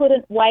I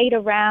couldn't wait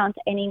around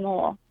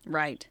anymore.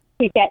 Right.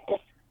 To get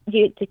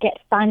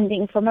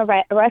funding from a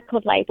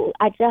record label.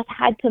 I just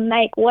had to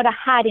make what I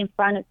had in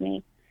front of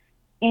me.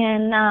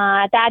 And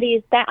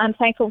that I'm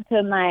thankful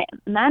to my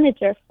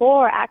manager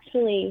for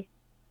actually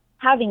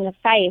having the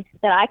faith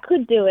that I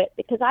could do it,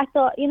 because I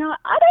thought, I don't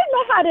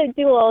know how to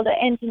do all the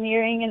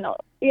engineering and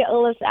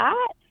all of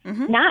that.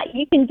 Nah,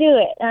 you can do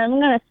it, and I'm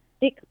going to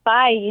stick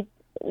by you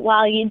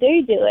while you do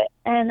it.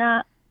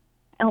 And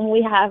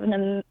we have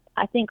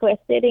I think we're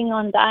sitting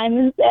on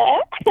diamonds there.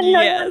 Yes.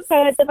 No one's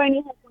heard. They've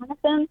only had one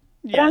of them.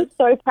 But I'm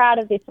so proud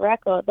of this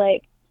record.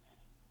 Like,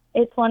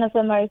 it's one of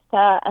the most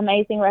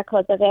amazing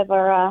records I've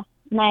ever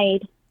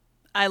made.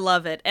 I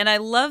love it. And I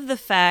love the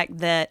fact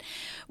that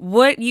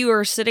what you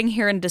are sitting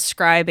here and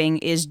describing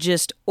is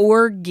just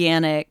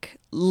organic,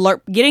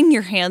 getting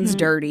your hands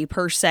dirty,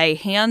 per se,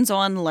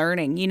 hands-on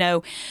learning.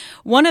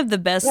 One of the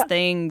best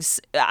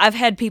things, I've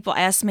had people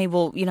ask me,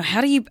 well,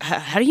 how do you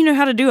know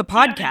how to do a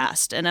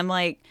podcast? And I'm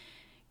like,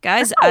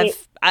 guys,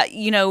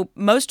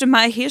 most of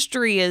my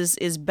history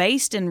is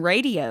based in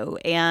radio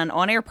and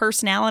on-air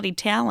personality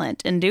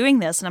talent and doing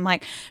this. And I'm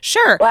like,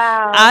 sure,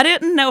 wow. I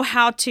didn't know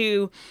how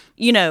to,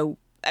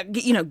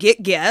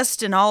 get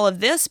guests and all of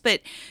this,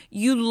 but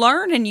you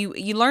learn, and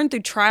you learn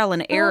through trial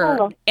and error.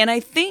 Oh. And I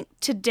think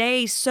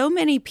today so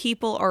many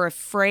people are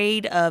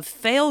afraid of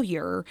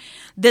failure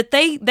that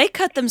they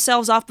cut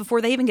themselves off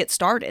before they even get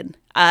started.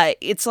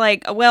 It's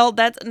like, well,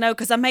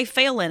 because I may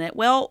fail in it.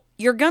 Well,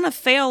 you're going to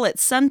fail at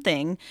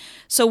something.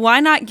 So why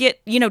not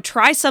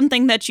try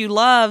something that you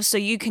love so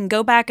you can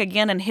go back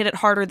again and hit it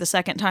harder the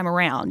second time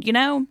around,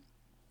 Yeah,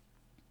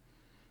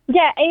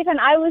 even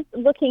I was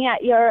looking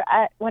at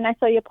when I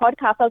saw your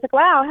podcast, I was like,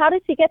 wow, how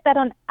did she get that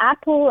on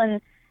Apple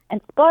and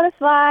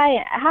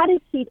Spotify? How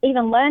did she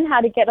even learn how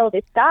to get all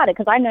this started?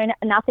 Because I know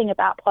nothing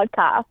about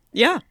podcasts.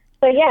 Yeah.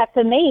 So, yeah,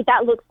 for me,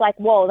 that looks like,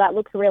 whoa, that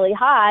looks really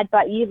hard,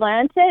 but you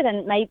learned it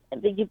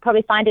and you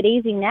probably find it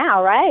easy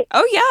now, right?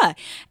 Oh, yeah.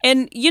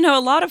 And, a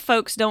lot of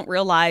folks don't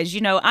realize,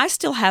 I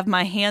still have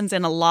my hands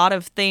in a lot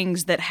of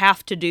things that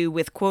have to do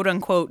with quote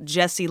unquote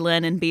Jessie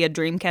Lynn and Be a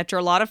Dreamcatcher.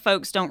 A lot of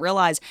folks don't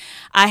realize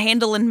I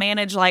handle and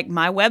manage like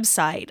my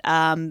website.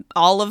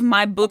 All of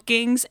my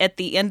bookings at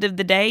the end of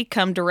the day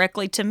come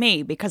directly to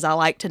me because I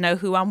like to know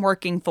who I'm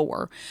working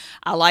for.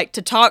 I like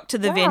to talk to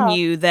the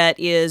venue that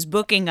is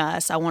booking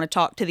us. I want to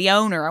talk to the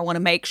owner. I want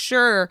to make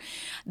sure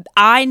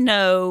I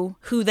know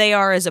who they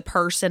are as a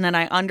person and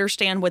I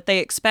understand what they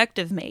expect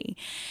of me.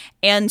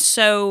 And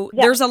so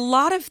there's a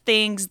lot of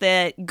things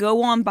that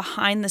go on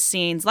behind the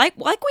scenes, like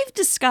we've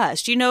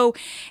discussed.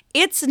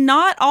 It's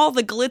not all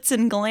the glitz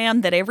and glam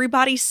that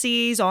everybody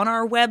sees on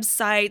our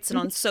websites and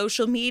on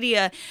social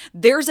media.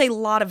 There's a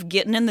lot of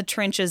getting in the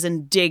trenches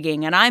and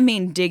digging, and I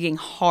mean digging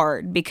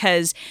hard,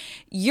 because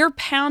you're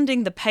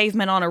pounding the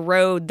pavement on a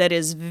road that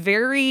is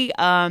very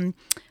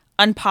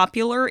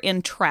unpopular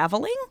in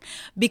traveling,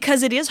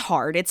 because it is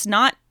hard. It's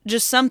not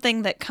just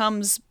something that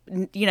comes,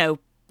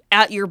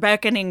 at your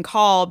beckoning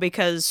call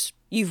because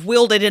you've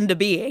willed it into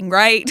being,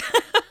 right?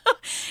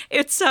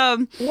 It's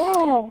something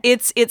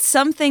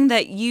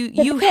that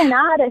you an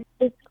artist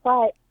is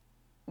quite,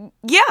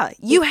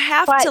 you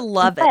have to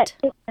love it.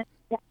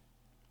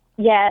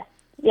 Yes,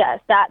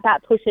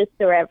 that pushes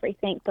through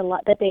everything,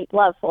 the deep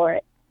love for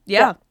it.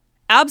 Yeah,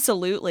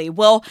 absolutely.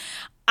 Well,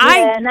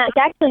 and that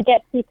actually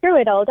gets you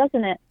through it all,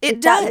 doesn't it?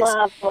 It does. That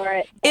love for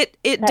it.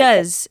 It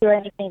does. Through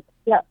anything.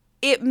 Yep.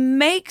 It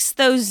makes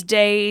those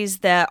days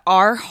that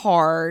are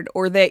hard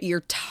or that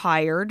you're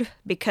tired,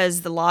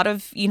 because a lot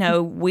of,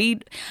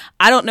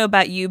 I don't know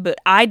about you, but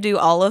I do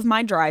all of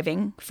my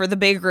driving for the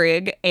big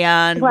rig.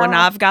 And when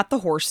I've got the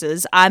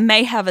horses, I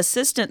may have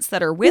assistants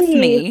that are with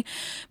me,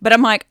 but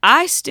I'm like,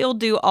 I still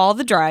do all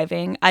the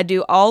driving. I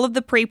do all of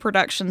the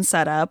pre-production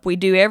setup. We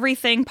do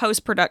everything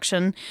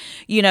post-production,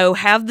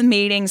 have the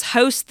meetings,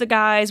 host the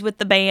guys with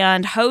the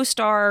band, host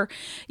our,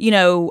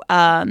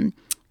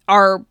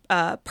 our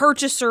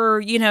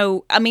purchaser,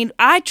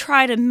 I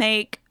try to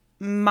make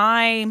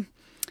my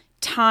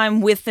time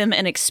with them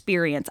an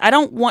experience. I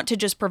don't want to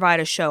just provide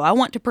a show. I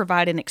want to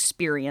provide an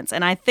experience.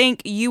 And I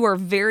think you are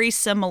very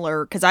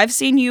similar, because I've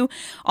seen you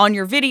on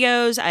your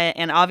videos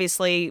and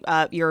obviously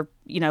your,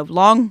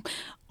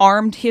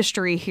 long-armed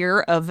history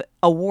here of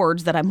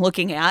awards that I'm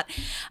looking at.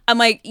 I'm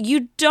like,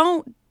 you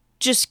don't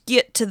just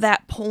get to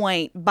that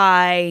point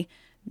by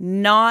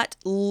not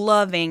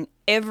loving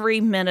every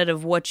minute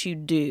of what you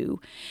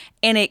do,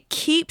 and it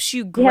keeps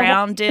you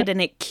grounded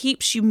and it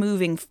keeps you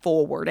moving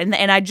forward. And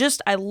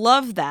I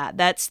love that.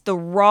 That's the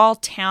raw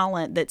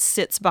talent that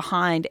sits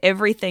behind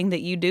everything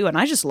that you do, and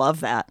I just love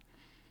that.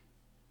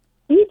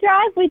 You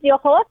drive with your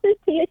horses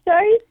to your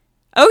shows?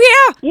 Oh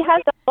yeah. You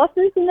have the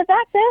horses in the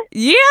back there?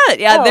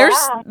 Yeah.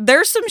 Oh,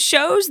 there's some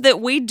shows that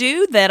we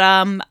do that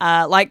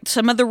like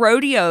some of the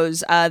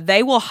rodeos,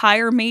 they will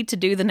hire me to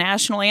do the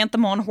national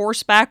anthem on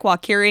horseback while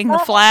carrying the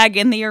flag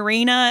in the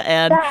arena,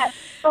 and that's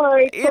so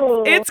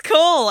cool. It's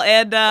cool.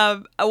 And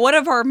one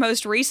of our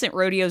most recent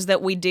rodeos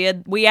that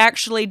we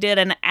actually did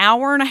an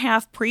hour and a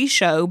half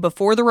pre-show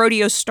before the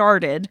rodeo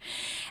started,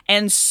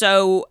 and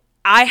so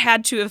I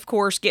had to, of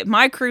course, get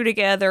my crew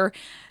together,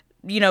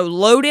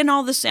 load in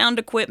all the sound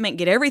equipment,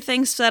 get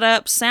everything set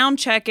up, sound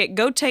check it,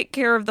 go take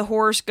care of the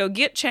horse, go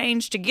get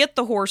changed to get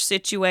the horse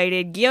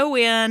situated, go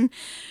in,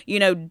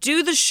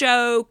 do the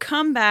show,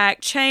 come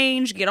back,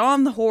 change, get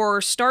on the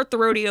horse, start the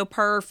rodeo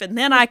perf, and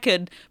then I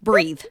could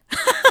breathe.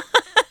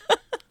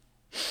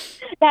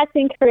 That's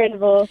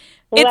incredible.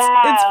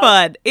 It's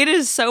fun. It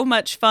is so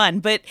much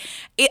fun. But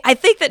I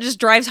think that just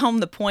drives home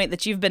the point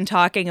that you've been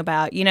talking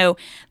about.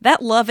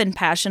 That love and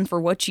passion for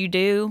what you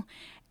do,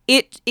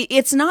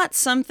 it's not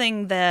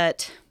something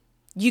that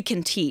you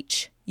can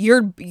teach.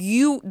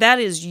 That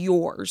is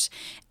yours,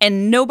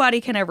 and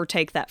nobody can ever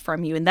take that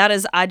from you. And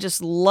I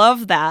just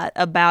love that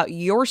about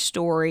your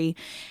story,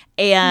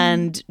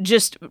 and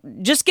just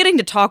getting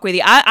to talk with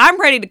you.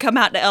 I'm ready to come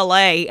out to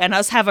LA and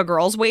us have a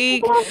girls'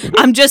 week.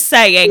 I'm just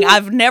saying,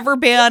 I've never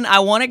been. I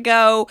want to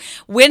go.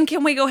 When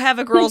can we go have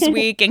a girls'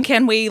 week, and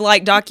can we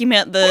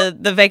document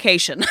the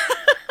vacation?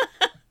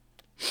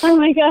 Oh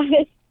my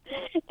gosh.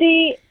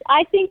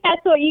 I think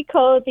that's what you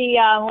call the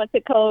what's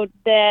it called,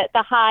 the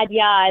hard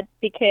yards,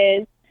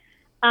 because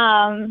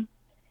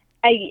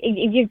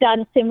you've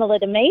done similar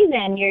to me.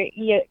 Then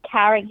you're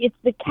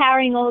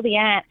carrying all the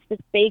amps, the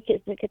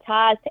speakers, the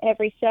guitars to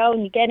every show,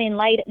 and you get in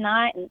late at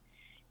night and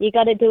you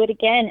got to do it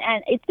again.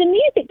 And it's the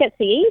music that's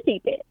the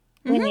easy bit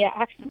when you're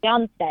actually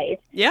on stage.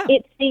 Yeah,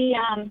 it's the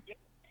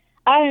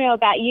I don't know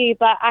about you,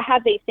 but I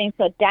have these things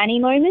called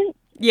Danni moments.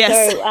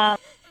 Yes. So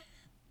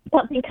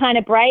something kind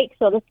of breaks,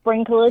 or the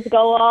sprinklers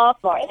go off,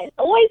 or there's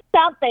always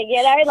something,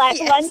 like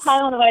yes. One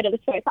time on the way to the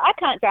show, so I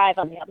can't drive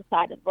on the other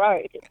side of the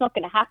road. It's not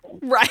going to happen.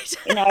 Right.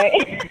 We have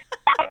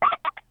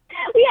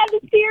the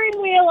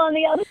steering wheel on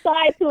the other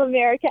side to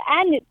America,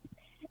 and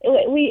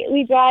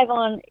we drive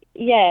on,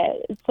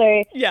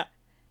 so... Yeah.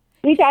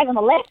 we drive on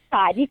the left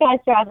side. You guys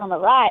drive on the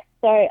right.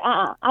 So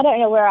I don't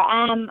know where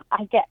I am.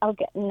 I'll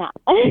get nuts.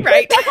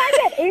 Right. So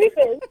I get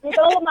Ubers with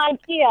all of my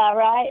gear,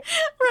 right?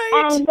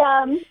 Right.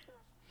 And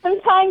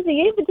sometimes the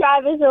Uber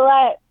drivers are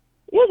like,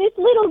 "You're this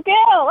little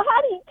girl.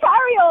 How do you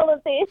carry all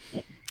of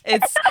this?"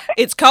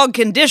 It's called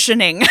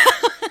conditioning.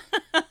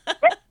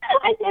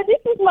 I said, "This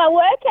is my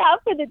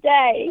workout for the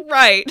day."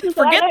 Right. So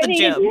Forget I don't the need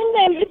gym. a gym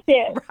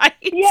membership. Right.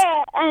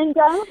 Yeah, and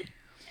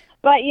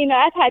but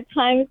I've had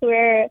times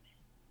where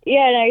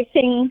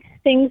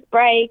things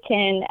break,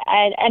 and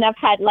I've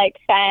had like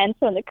fans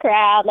from the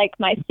crowd. Like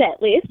my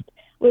set list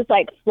was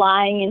like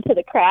flying into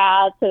the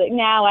crowd, so that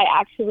now I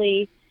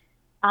actually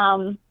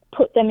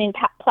put them in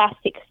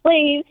plastic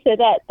sleeves so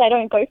that they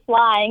don't go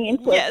flying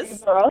into a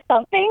river or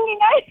something.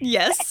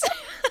 Yes.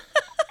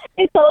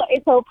 It's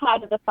all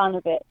part of the fun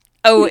of it.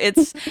 Oh,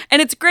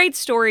 it's great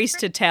stories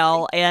to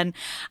tell. And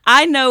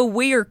I know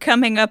we are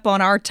coming up on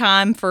our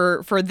time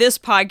for this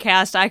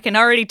podcast. I can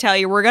already tell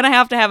you we're going to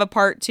have a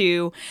part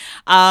 2.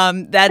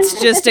 That's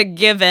just a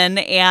given.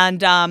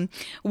 And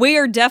we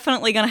are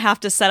definitely going to have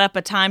to set up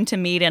a time to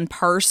meet in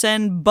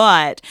person.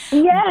 But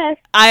yes,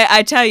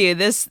 I tell you,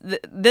 this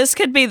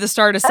could be the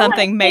start of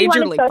something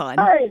majorly fun.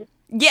 Shows.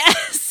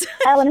 Yes.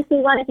 I want to see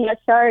one of your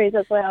shows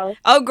as well.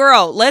 Oh,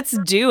 girl, let's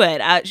do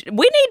it.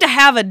 We need to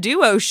have a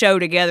duo show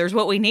together is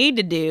what we need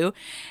to do.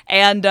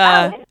 And,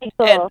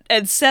 cool.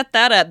 and set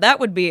that up. That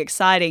would be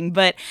exciting.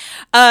 But,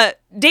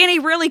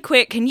 Danni, really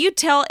quick, can you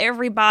tell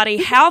everybody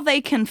how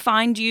they can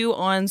find you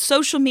on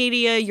social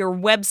media, your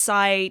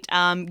website?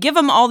 Give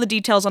them all the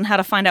details on how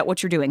to find out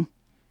what you're doing.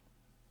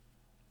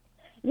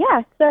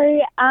 Yeah,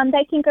 so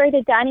they can go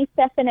to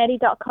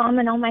DanniStefanetti.com,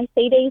 and all my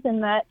CDs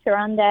and merch are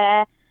on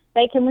there.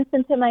 They can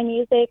listen to my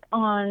music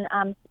on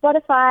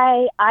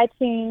Spotify,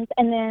 iTunes,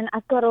 and then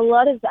I've got a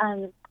lot of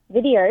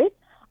videos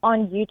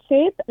on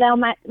YouTube. They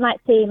might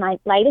see my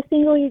latest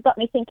single, You Got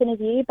Me Thinking of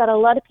You, but a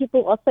lot of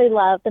people also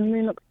love The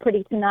Moon Looks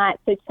Pretty Tonight,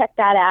 so check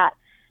that out.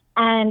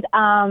 And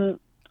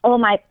all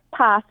my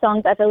past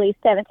songs, I've released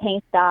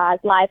 17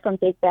 Stars, Live from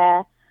Big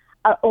Bear,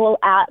 are all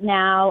out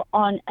now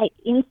on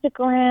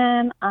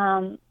Instagram,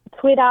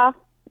 Twitter.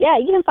 Yeah,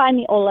 you can find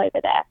me all over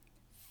there.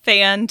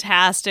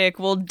 Fantastic.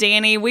 Well,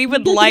 Danni, we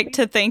would like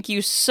to thank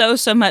you so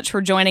much for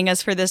joining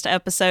us for this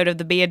episode of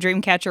the Be a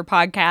Dreamcatcher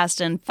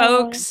podcast. And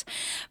folks,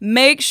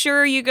 make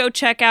sure you go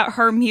check out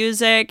her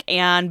music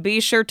and be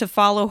sure to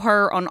follow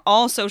her on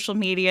all social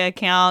media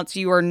accounts.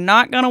 You are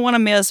not going to want to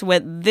miss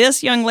what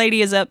this young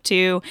lady is up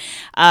to,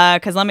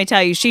 because let me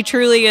tell you, she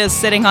truly is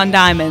sitting on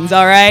diamonds,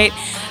 all right?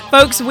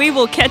 Folks, we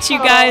will catch you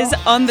guys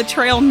on the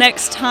trail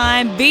next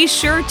time. Be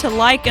sure to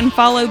like and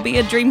follow Be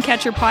a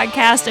Dreamcatcher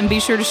podcast, and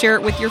be sure to share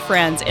it with your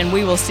friends. And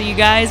we will see you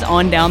guys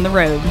on down the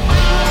road.